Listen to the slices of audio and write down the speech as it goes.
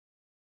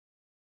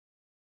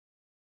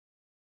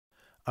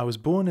I was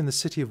born in the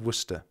city of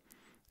Worcester,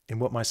 in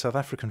what my South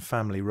African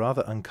family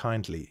rather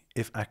unkindly,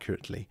 if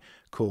accurately,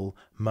 call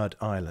Mud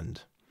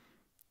Island.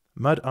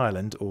 Mud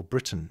Island, or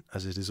Britain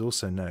as it is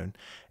also known,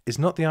 is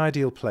not the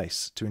ideal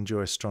place to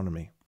enjoy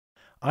astronomy.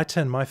 I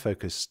turned my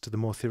focus to the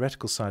more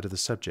theoretical side of the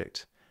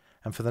subject,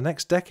 and for the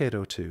next decade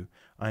or two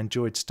I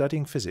enjoyed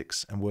studying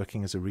physics and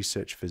working as a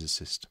research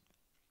physicist.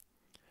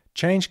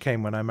 Change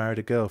came when I married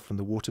a girl from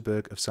the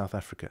Waterberg of South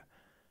Africa.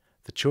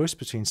 The choice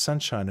between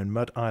sunshine and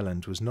Mud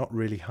Island was not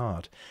really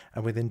hard,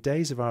 and within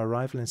days of our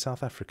arrival in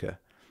South Africa,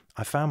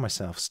 I found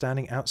myself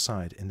standing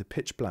outside in the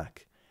pitch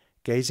black,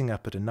 gazing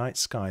up at a night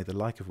sky the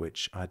like of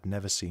which I had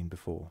never seen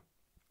before.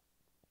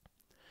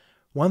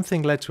 One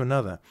thing led to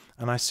another,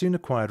 and I soon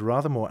acquired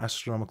rather more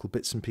astronomical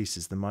bits and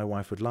pieces than my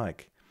wife would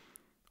like.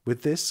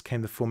 With this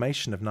came the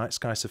formation of Night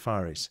Sky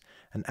Safaris,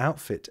 an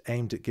outfit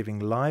aimed at giving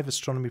live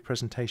astronomy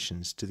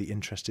presentations to the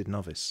interested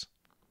novice.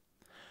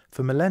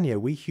 For millennia,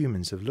 we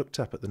humans have looked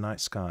up at the night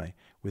sky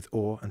with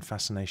awe and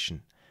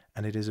fascination,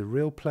 and it is a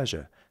real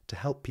pleasure to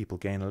help people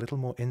gain a little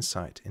more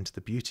insight into the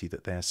beauty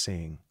that they are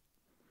seeing.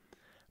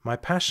 My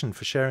passion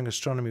for sharing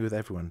astronomy with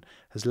everyone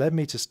has led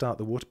me to start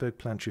the Waterberg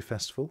Planetary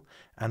Festival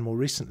and more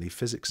recently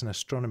physics and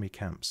astronomy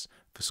camps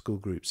for school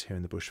groups here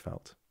in the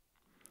Bushveld.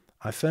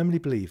 I firmly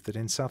believe that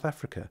in South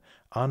Africa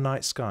our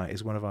night sky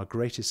is one of our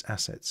greatest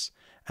assets,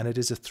 and it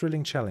is a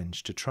thrilling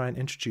challenge to try and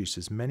introduce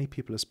as many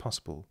people as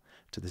possible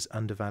to this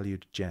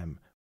undervalued gem